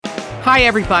Hi,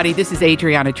 everybody. This is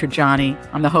Adriana Trajani.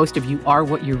 I'm the host of You Are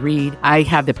What You Read. I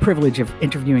have the privilege of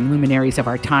interviewing luminaries of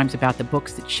our times about the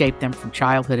books that shaped them from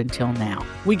childhood until now.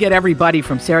 We get everybody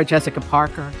from Sarah Jessica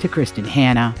Parker to Kristen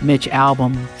Hanna, Mitch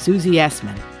Albom, Susie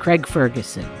Essman, Craig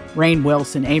Ferguson, Rainn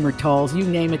Wilson, Amor Tolls, you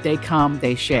name it, they come,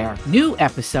 they share. New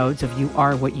episodes of You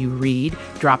Are What You Read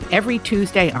drop every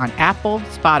Tuesday on Apple,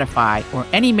 Spotify, or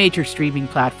any major streaming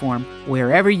platform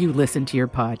wherever you listen to your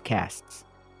podcasts.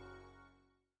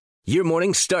 Your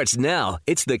morning starts now.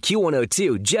 It's the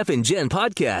Q102 Jeff and Jen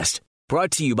podcast brought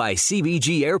to you by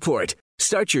CBG Airport.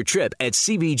 Start your trip at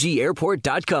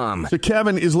CBGAirport.com. So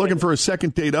Kevin is looking for a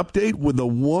second date update with a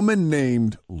woman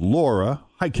named Laura.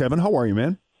 Hi, Kevin. How are you,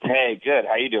 man? Hey, good.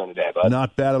 How you doing today, bud?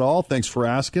 Not bad at all. Thanks for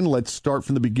asking. Let's start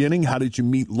from the beginning. How did you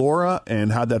meet Laura,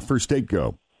 and how'd that first date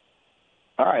go?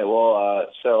 All right. Well,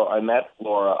 so I met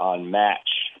Laura on Match,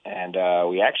 and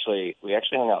we actually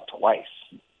hung out twice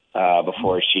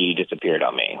before she disappeared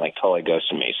on me, like totally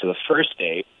ghosted me. So the first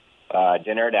date,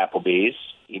 dinner at Applebee's,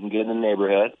 eating good in the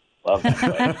neighborhood. Love that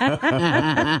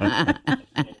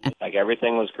place. Like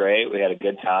everything was great. We had a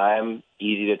good time,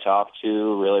 easy to talk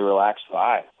to, really relaxed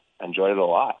vibe. Enjoyed it a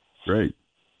lot. Great.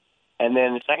 And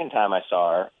then the second time I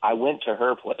saw her, I went to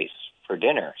her place for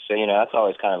dinner. So, that's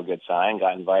always kind of a good sign.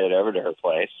 Got invited over to her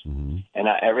place. Mm-hmm. And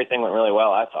everything went really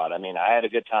well, I thought. I mean, I had a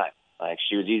good time. Like,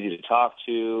 she was easy to talk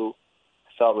to.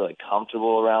 I felt really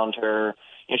comfortable around her.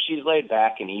 She's laid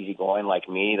back and easygoing like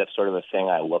me. That's sort of the thing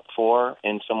I look for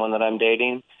in someone that I'm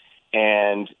dating.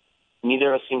 And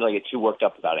neither of us seemed like it too worked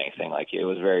up about anything. Like, it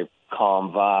was very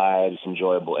calm vibes,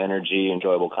 enjoyable energy,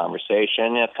 enjoyable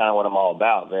conversation. That's kind of what I'm all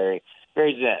about. Very,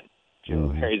 very zen.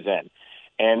 Very zen.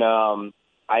 And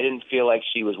I didn't feel like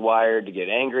she was wired to get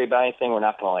angry about anything. We're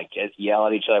not going to, yell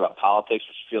at each other about politics,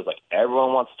 which feels like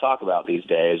everyone wants to talk about these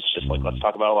days. It's just like, let's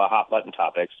talk about a lot of hot-button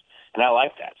topics. And I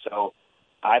like that. So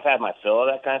I've had my fill of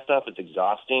that kind of stuff. It's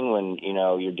exhausting when,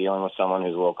 you're dealing with someone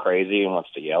who's a little crazy and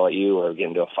wants to yell at you or get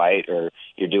into a fight, or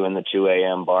you're doing the 2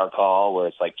 a.m. bar call where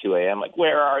it's like 2 a.m., like,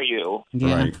 where are you?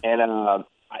 Yeah. Right. And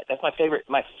that's my favorite.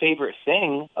 My favorite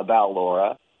thing about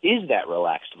Laura is that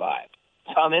relaxed vibe.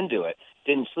 So I'm into it.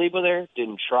 Didn't sleep with her,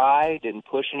 didn't try, didn't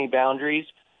push any boundaries,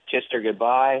 kissed her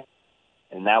goodbye,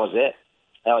 and that was it.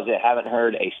 That was it. Haven't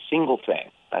heard a single thing,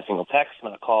 not a single text,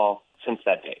 not a call since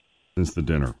that date. Since the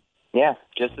dinner. Yeah,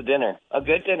 just the dinner. A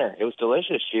good dinner. It was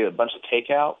delicious. She had a bunch of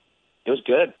takeout. It was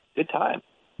good. Good time.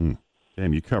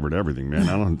 Damn, you covered everything, man.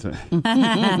 I don't.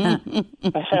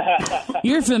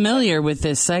 You're familiar with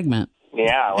this segment.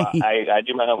 Yeah, well, I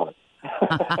do my homework.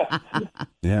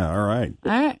 Yeah, all right.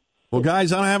 All right. Well,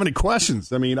 guys, I don't have any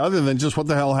questions. I mean, other than just what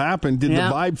the hell happened, did the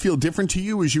vibe feel different to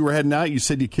you as you were heading out? You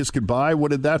said you kissed goodbye.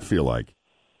 What did that feel like?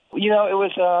 It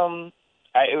was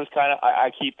kind of,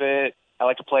 I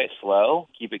like to play it slow,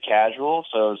 keep it casual.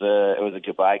 So it was a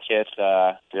goodbye kiss,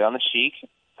 good on the cheek.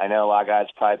 I know a lot of guys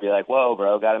probably be like, whoa,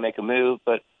 bro, got to make a move,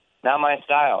 but not my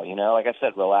style. Like I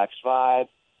said, relaxed vibe,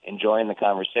 enjoying the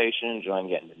conversation, enjoying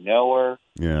getting to know her.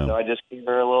 Yeah. So I just gave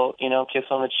her a little, kiss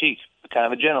on the cheek. Kind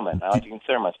of a gentleman. I like to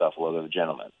consider myself a little bit of a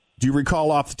gentleman. Do you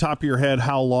recall off the top of your head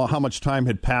how much time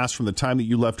had passed from the time that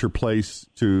you left her place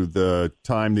to the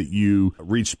time that you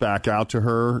reached back out to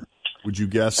her? Would you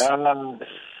guess?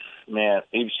 Man,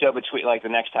 so between the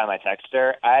next time I texted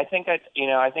her, I think I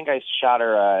shot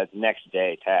her a next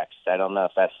day text. I don't know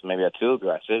if that's maybe too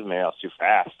aggressive, maybe I was too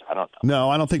fast. I don't know. No,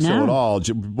 I don't think so at all.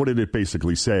 What did it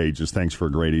basically say? Just thanks for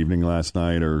a great evening last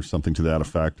night, or something to that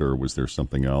effect, or was there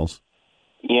something else?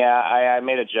 Yeah, I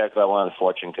made a joke about one of the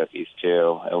fortune cookies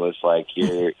too. It was like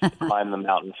you climb the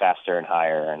mountain faster and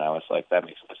higher, and I was like, that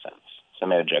makes no sense. So I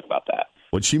made a joke about that.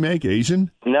 What'd she make?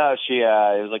 Asian? No, it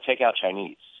was like takeout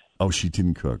Chinese. Oh, she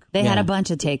didn't cook. They had a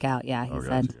bunch of takeout, he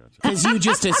said. Because you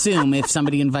just assume if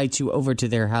somebody invites you over to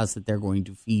their house that they're going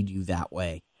to feed you that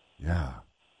way. Yeah.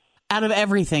 Out of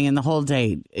everything in the whole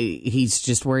date, he's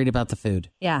just worried about the food.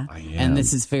 Yeah. And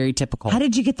this is very typical. How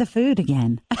did you get the food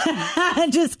again?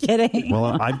 Just kidding.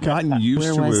 Well, I've gotten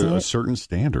used to a certain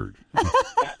standard.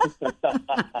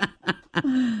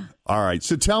 All right.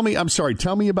 So tell me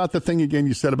about the thing again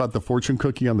you said about the fortune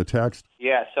cookie on the text.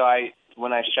 Yeah, so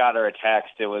when I shot her a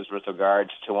text, it was with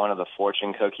regards to one of the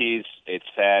fortune cookies. It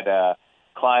said,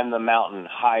 climb the mountain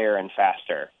higher and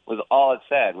faster, was all it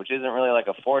said, which isn't really like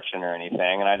a fortune or anything.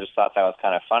 And I just thought that was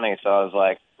kind of funny. So I was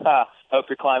like, hope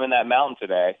you're climbing that mountain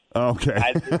today. Okay.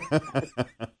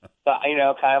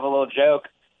 Kind of a little joke.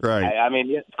 Right. I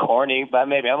mean, it's corny, but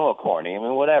maybe I'm a little corny. I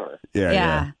mean, whatever.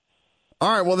 Yeah.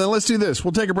 All right. Well, then let's do this.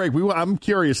 We'll take a break. I'm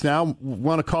curious now.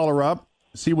 Want to call her up,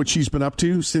 see what she's been up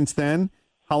to since then.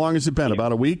 How long has it been?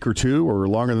 About a week or two, or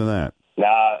longer than that?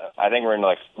 Nah, I think we're in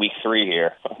week 3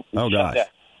 here. Oh, gosh.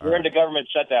 We're into government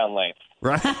shutdown length.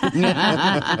 Right.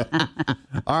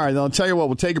 All right, I'll tell you what.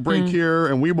 We'll take a break here,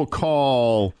 and we will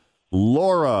call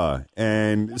Laura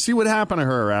and see what happened to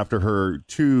her after her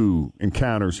 2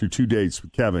 encounters, her 2 dates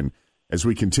with Kevin, as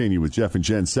we continue with Jeff and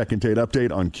Jen's second date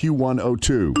update on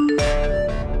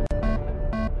Q102.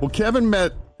 Well, Kevin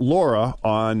met Laura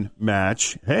on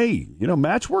Match. Hey,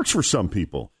 Match works for some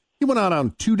people. He went out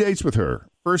on 2 dates with her.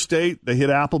 First date, they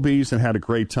hit Applebee's and had a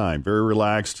great time. Very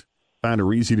relaxed. Found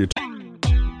her easy to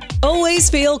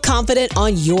Always feel confident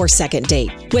on your second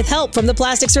date. With help from the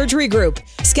Plastic Surgery Group.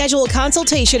 Schedule a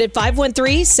consultation at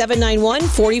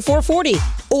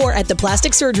 513-791-4440 or at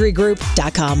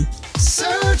theplasticsurgerygroup.com.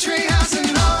 Surgery has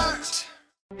an art.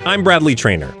 I'm Bradley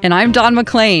Trainer. And I'm Don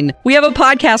McClain. We have a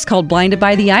podcast called Blinded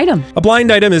by the Item. A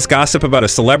blind item is gossip about a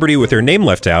celebrity with their name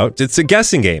left out. It's a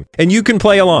guessing game, and you can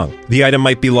play along. The item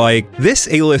might be like, this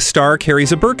A-list star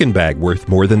carries a Birkin bag worth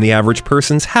more than the average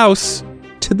person's house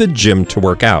to the gym to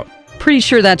work out. Pretty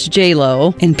sure that's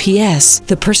J-Lo. And P.S.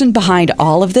 the person behind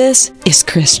all of this is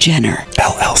Kris Jenner,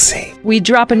 LLC. We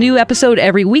drop a new episode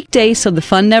every weekday so the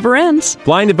fun never ends.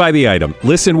 Blinded by the Item.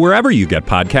 Listen wherever you get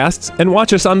podcasts and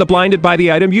watch us on the Blinded by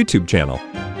the Item YouTube channel.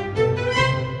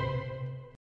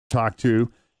 talk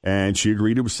to, and she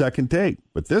agreed to a second date.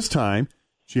 But this time,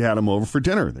 she had him over for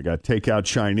dinner. They got takeout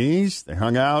Chinese. They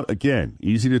hung out. Again,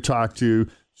 easy to talk to,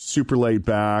 super laid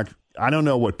back. I don't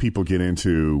know what people get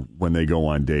into when they go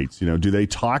on dates. Do they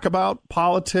talk about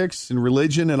politics and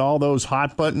religion and all those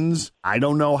hot buttons? I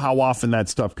don't know how often that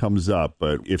stuff comes up,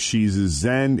 but if she's as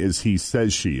zen as he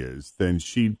says she is, then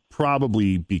she'd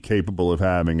probably be capable of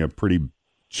having a pretty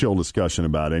chill discussion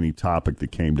about any topic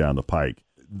that came down the pike.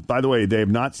 By the way, they have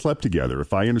not slept together.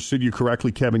 If I understood you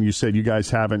correctly, Kevin, you said you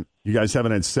guys haven't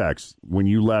had sex. When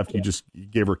you left, you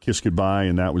gave her a kiss goodbye,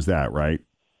 and that was that, right?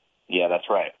 Yeah, that's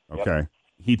right. Okay. Yep.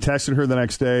 He texted her the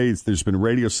next day. There's been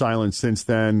radio silence since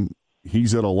then.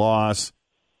 He's at a loss.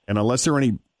 And unless there are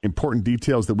any important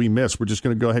details that we missed, we're just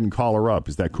going to go ahead and call her up.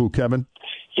 Is that cool, Kevin?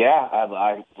 Yeah,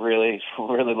 I really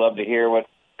love to hear what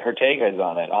her take is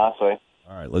on it, honestly.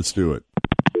 All right, let's do it.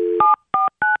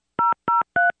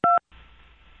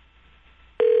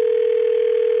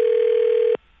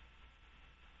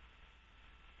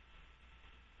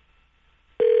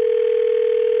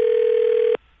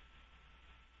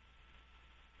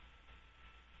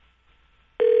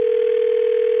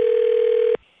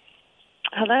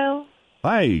 Hello.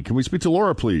 Hi, can we speak to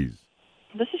Laura, please?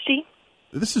 This is she.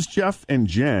 This is Jeff and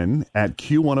Jen at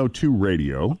Q102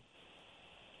 Radio.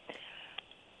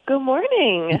 Good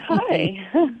morning.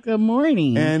 Hi. Good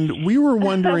morning. And we were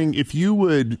wondering if you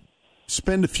would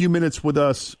spend a few minutes with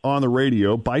us on the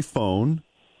radio by phone,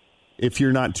 if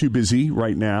you're not too busy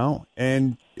right now,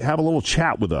 and have a little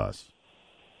chat with us.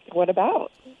 What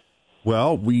about?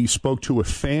 Well, we spoke to a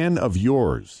fan of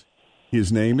yours. His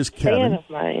name is Kevin. Fan of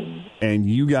mine. And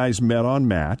you guys met on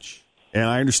Match. And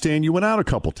I understand you went out a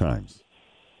couple times.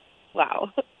 Wow.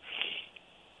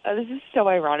 This is so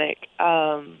ironic.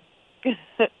 I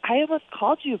almost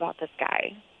called you about this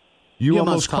guy. You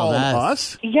almost called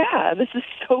us? Yeah, this is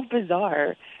so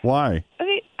bizarre. Why? I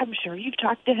mean, I'm sure you've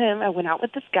talked to him. I went out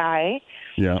with this guy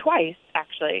twice,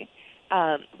 actually.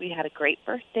 We had a great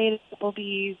first date at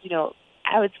Applebee's.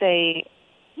 I would say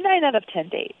 9 out of 10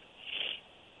 dates.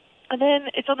 And then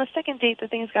it's on the second date that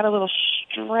things got a little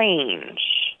strange.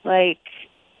 Like,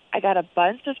 I got a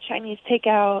bunch of Chinese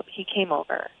takeout. He came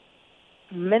over.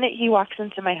 The minute he walks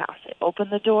into my house, I open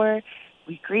the door.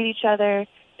 We greet each other.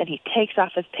 Then he takes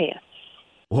off his pants.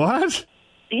 What?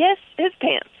 Yes, his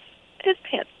pants. His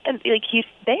pants. And, he's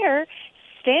there,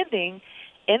 standing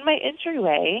in my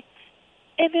entryway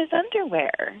in his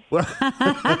underwear.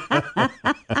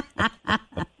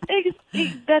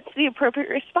 That's the appropriate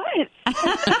response.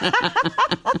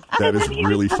 That is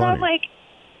really funny. I'm like,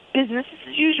 business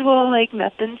as usual, like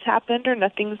nothing's happened or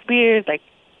nothing's weird, like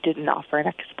didn't offer an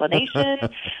explanation.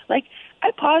 I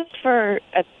paused for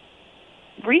a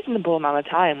reasonable amount of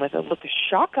time with a look of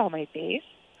shock on my face.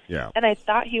 Yeah. And I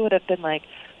thought he would have been like,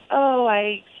 oh,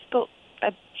 I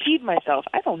peed myself.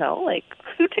 I don't know,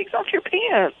 who takes off your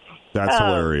pants? That's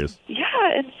hilarious.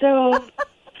 Yeah, and so...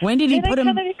 When did he put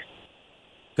him...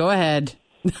 Go ahead.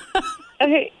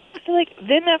 Okay, so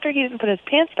then after he didn't put his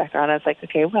pants back on, I was like,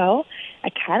 okay, well, I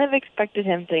kind of expected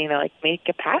him to, make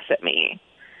a pass at me.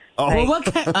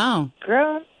 Oh,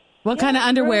 grown. What kind of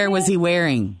underwear was he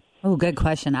wearing? Oh, good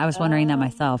question. I was wondering that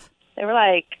myself. They were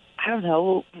I don't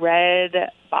know, red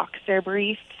boxer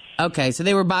briefs. Okay, so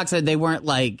they were boxer. They weren't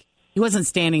he wasn't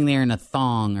standing there in a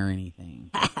thong or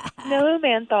anything. No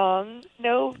man thong,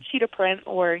 no cheetah print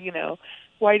or,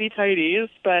 whitey tighties,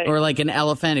 but... Or an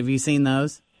elephant. Have you seen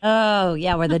those? Oh,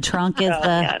 yeah, where the trunk is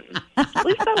man. At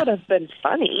least that would have been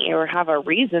funny or have a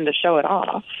reason to show it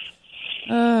off.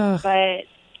 But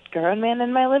grown man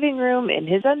in my living room in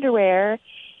his underwear,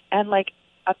 and like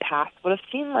a past would have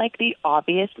seemed like the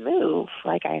obvious move.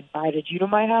 Like, I invited you to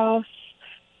my house,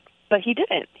 but he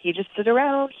didn't. He just stood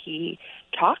around. He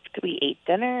talked. We ate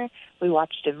dinner. We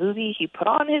watched a movie. He put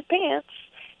on his pants,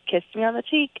 kissed me on the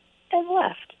cheek, and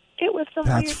left. It was some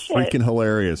weird shit. That's freaking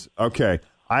hilarious. Okay.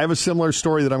 I have a similar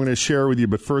story that I'm going to share with you,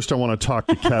 but first I want to talk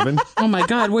to Kevin. Oh, my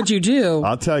God. What'd you do?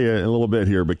 I'll tell you in a little bit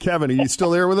here. But, Kevin, are you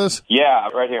still there with us? Yeah,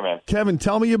 right here, man. Kevin,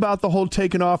 tell me about the whole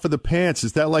taking off of the pants.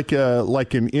 Is that like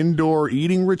an indoor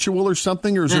eating ritual or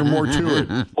something, or is there more to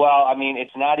it? Well, I mean,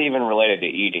 it's not even related to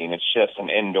eating. It's just an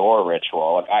indoor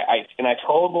ritual. Like I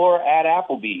told Laura at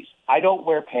Applebee's, I don't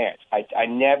wear pants. I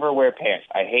never wear pants.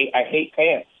 I hate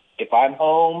pants. If I'm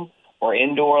home or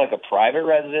indoor, like a private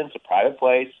residence, a private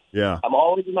place, I'm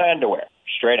always in my underwear,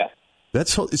 straight up.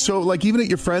 That's so. Like, even at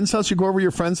your friend's house, you go over to your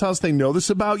friend's house, they know this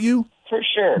about you? For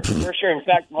sure. In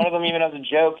fact, one of them even has a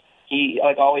joke. He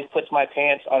like always puts my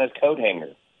pants on his coat hanger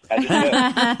as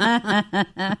a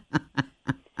joke.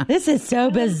 This is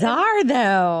so bizarre,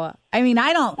 though. I mean,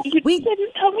 You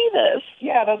didn't tell me this.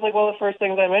 Yeah, that was like one of the first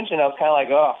things I mentioned. I was kind of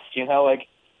like,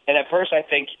 and at first I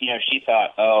think, she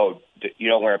thought, oh, you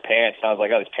don't wear pants. And I was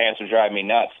like, oh, these pants are driving me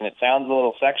nuts. And it sounds a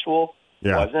little sexual.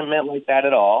 Yeah. It wasn't meant like that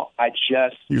at all.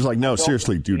 He was like, no,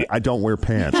 seriously, dude, I don't wear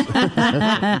pants.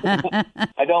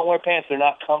 I don't wear pants. They're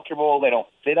not comfortable. They don't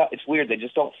fit up. It's weird. They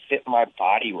just don't fit my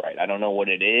body right. I don't know what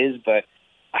it is, but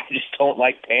I just don't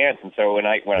like pants. And so when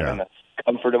I'm in the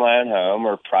comfort of my own home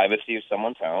or privacy of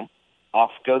someone's home, off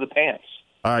go the pants.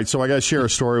 All right, so I got to share a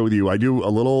story with you. I do a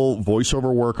little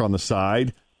voiceover work on the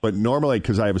side, but normally,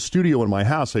 because I have a studio in my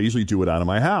house, I usually do it out of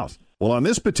my house. Well, on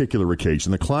this particular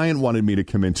occasion, the client wanted me to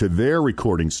come into their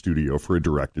recording studio for a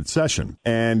directed session.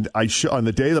 And on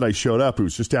the day that I showed up, it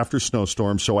was just after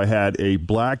snowstorm, so I had a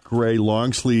black-gray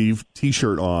long-sleeve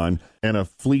T-shirt on and a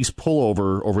fleece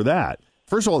pullover over that.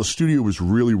 First of all, the studio was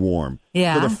really warm.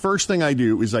 Yeah. So the first thing I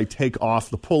do is I take off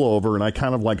the pullover and I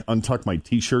kind of like untuck my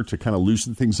T-shirt to kind of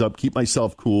loosen things up, keep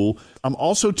myself cool. I'm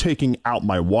also taking out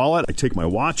my wallet. I take my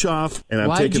watch off, and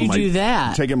I'm taking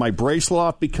my bracelet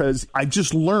off because I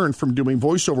just learned from doing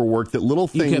voiceover work that little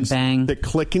things that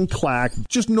click and clack,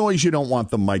 just noise you don't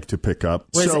want the mic to pick up.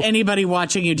 Was anybody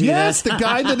watching you do this? Yes, the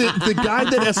guy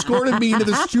that escorted me into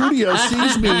the studio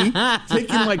sees me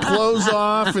taking my clothes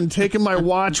off and taking my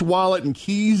watch, wallet, and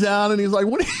keys out, and he's like,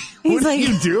 what are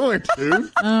you doing,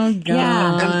 dude? Oh, God.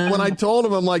 Yeah. And when I told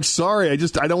him, I'm like, sorry, I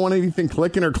don't want anything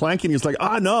clicking or clanking. He's like,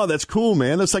 no, that's cool,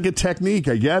 man. That's like a technique.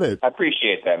 I get it. I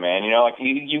appreciate that, man.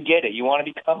 You get it. You want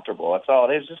to be comfortable. That's all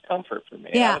it is, just comfort for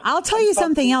me. Yeah, I'll tell you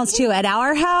something else, too. At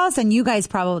our house, and you guys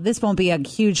this won't be a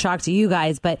huge shock to you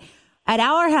guys, but at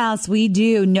our house, we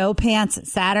do no pants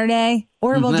Saturday,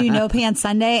 or we'll do no pants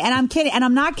Sunday. And I'm kidding. And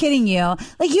I'm not kidding you.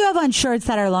 Like, you have on shirts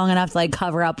that are long enough to like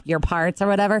cover up your parts or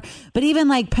whatever. But even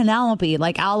like Penelope,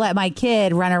 like I'll let my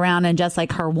kid run around in just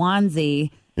like her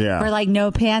onesie for like no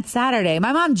pants Saturday.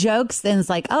 My mom jokes and is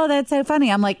like, oh, that's so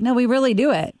funny. I'm like, no, we really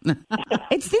do it.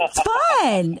 It's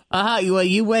fun. Well,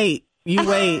 you wait.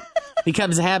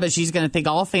 Becomes a habit. She's going to think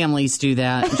all families do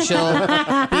that.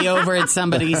 She'll be over at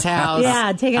somebody's house.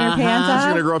 Yeah, taking her pants off. She's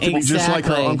going to grow up to be just like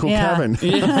her Uncle Kevin.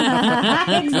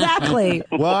 Exactly.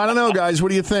 Well, I don't know, guys. What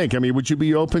do you think? I mean, would you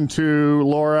be open to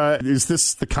Laura? Is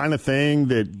this the kind of thing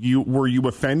that were you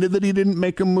offended that he didn't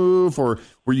make a move, or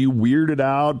were you weirded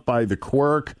out by the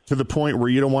quirk to the point where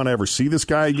you don't want to ever see this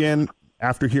guy again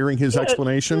after hearing his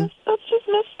explanation? That's just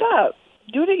messed up.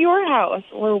 Do it at your house,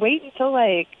 or wait until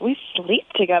we sleep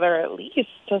together at least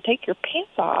to take your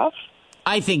pants off.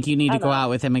 I think you need to go out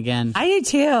with him again. I do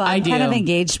too. I'm kind of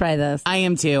engaged by this. I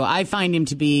am too. I find him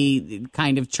to be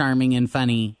kind of charming and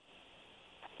funny.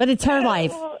 But it's her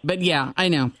life. But yeah, I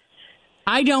know.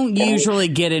 I don't usually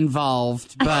get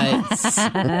involved, but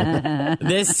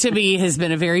this to me has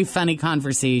been a very funny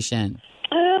conversation.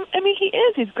 I mean, he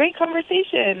is. He's great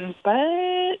conversation,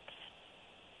 but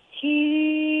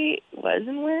he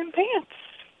wasn't wearing pants.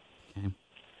 Okay.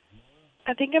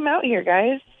 I think I'm out here,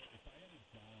 guys.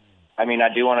 I mean,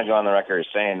 I do want to go on the record as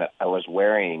saying that I was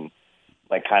wearing,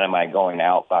 like, kind of my going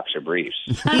out boxer briefs.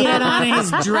 He had on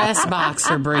his dress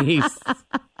boxer briefs.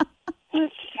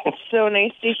 It's so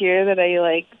nice to hear that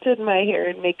I, did my hair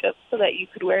and makeup so that you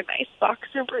could wear nice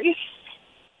boxer briefs.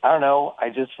 I don't know. I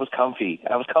just was comfy.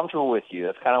 I was comfortable with you.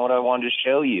 That's kind of what I wanted to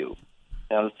show you.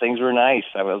 Things were nice.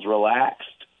 I was relaxed.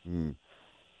 Mm.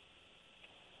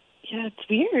 Yeah, it's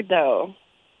weird, though.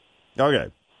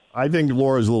 Okay. I think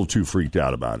Laura's a little too freaked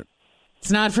out about it. It's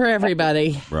not for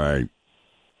everybody. Right.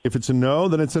 If it's a no,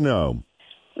 then it's a no.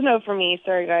 a no for me.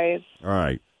 Sorry, guys. All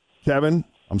right. Kevin,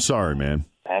 I'm sorry, man.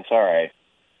 That's all right.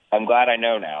 I'm glad I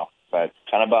know now, but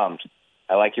kind of bummed.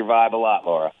 I like your vibe a lot,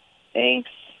 Laura. Thanks.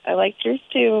 I like yours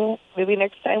too. Maybe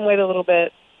next time wait a little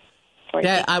bit. I'm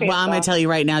going to tell you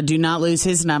right now, do not lose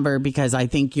his number because I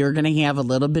think you're going to have a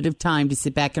little bit of time to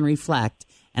sit back and reflect.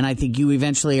 And I think you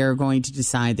eventually are going to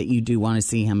decide that you do want to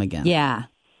see him again. Yeah.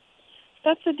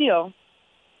 That's the deal.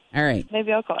 All right.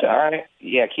 Maybe I'll call you. All right.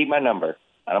 Yeah, keep my number.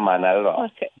 I don't mind that at all.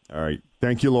 Okay. All right.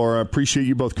 Thank you, Laura. Appreciate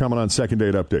you both coming on Second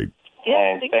Date Update.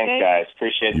 Yeah, thanks, guys.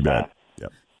 Appreciate You the bet. time.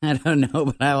 Yep. I don't know,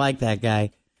 but I like that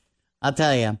guy. I'll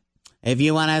tell you. If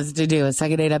you want us to do a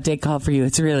Second Date Update call for you,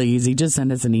 it's really easy. Just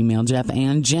send us an email, Jeff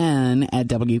and Jen at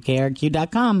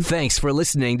WKRQ.com. Thanks for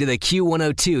listening to the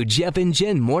Q102 Jeff and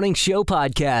Jen Morning Show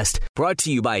podcast, brought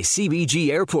to you by CBG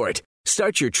Airport.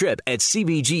 Start your trip at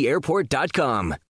CBGAirport.com.